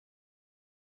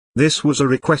This was a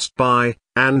request by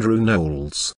Andrew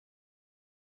Knowles.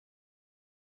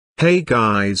 Hey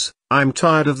guys, I'm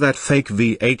tired of that fake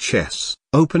VHS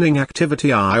opening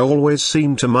activity I always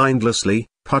seem to mindlessly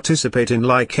participate in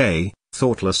like a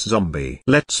thoughtless zombie.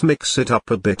 Let's mix it up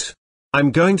a bit.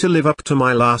 I'm going to live up to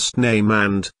my last name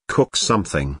and cook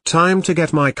something. Time to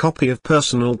get my copy of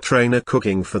Personal Trainer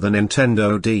Cooking for the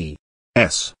Nintendo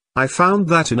DS. I found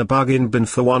that in a bargain bin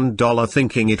for $1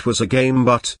 thinking it was a game,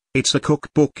 but it's a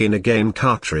cookbook in a game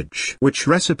cartridge. Which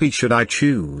recipe should I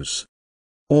choose?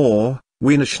 Or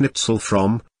Wiener Schnitzel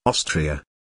from Austria.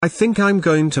 I think I'm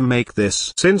going to make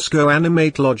this. Since Go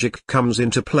Animate logic comes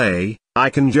into play,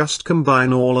 I can just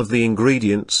combine all of the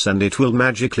ingredients and it will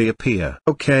magically appear.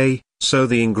 Okay, so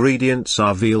the ingredients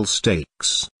are veal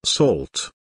steaks,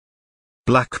 salt,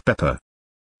 black pepper,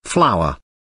 flour,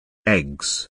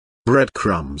 eggs,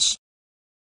 breadcrumbs,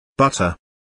 butter,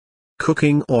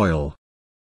 cooking oil,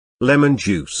 lemon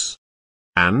juice,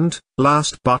 and,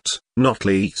 last but not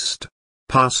least,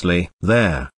 parsley.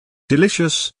 There.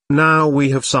 Delicious. Now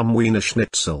we have some Wiener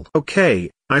Schnitzel. Okay,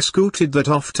 I scooted that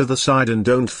off to the side and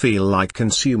don't feel like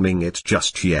consuming it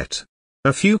just yet.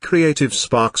 A few creative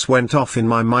sparks went off in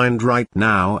my mind right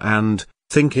now and,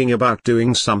 thinking about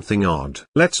doing something odd.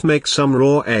 Let's make some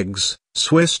raw eggs,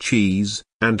 Swiss cheese,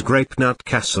 and grape nut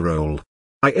casserole.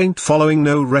 I ain't following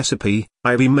no recipe,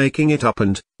 I be making it up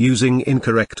and, using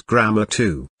incorrect grammar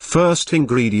too. First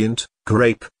ingredient,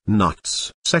 grape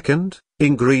nuts. Second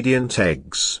ingredient,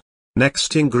 eggs.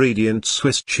 Next ingredient,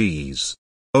 Swiss cheese.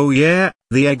 Oh yeah,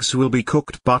 the eggs will be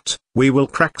cooked, but we will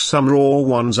crack some raw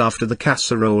ones after the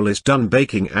casserole is done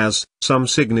baking as some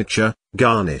signature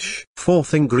garnish.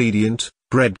 Fourth ingredient,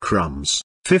 breadcrumbs.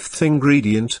 Fifth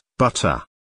ingredient, butter.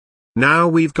 Now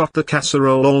we've got the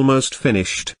casserole almost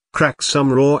finished. Crack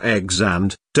some raw eggs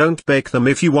and don't bake them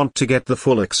if you want to get the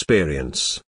full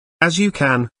experience. As you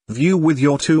can view with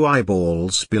your 2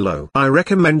 eyeballs below. I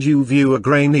recommend you view a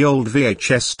grainy old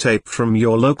VHS tape from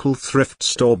your local thrift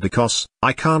store because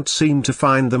I can't seem to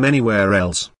find them anywhere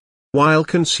else. While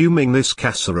consuming this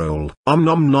casserole, nom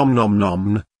nom nom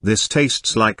nom, this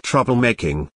tastes like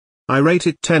troublemaking. I rate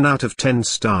it 10 out of 10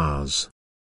 stars.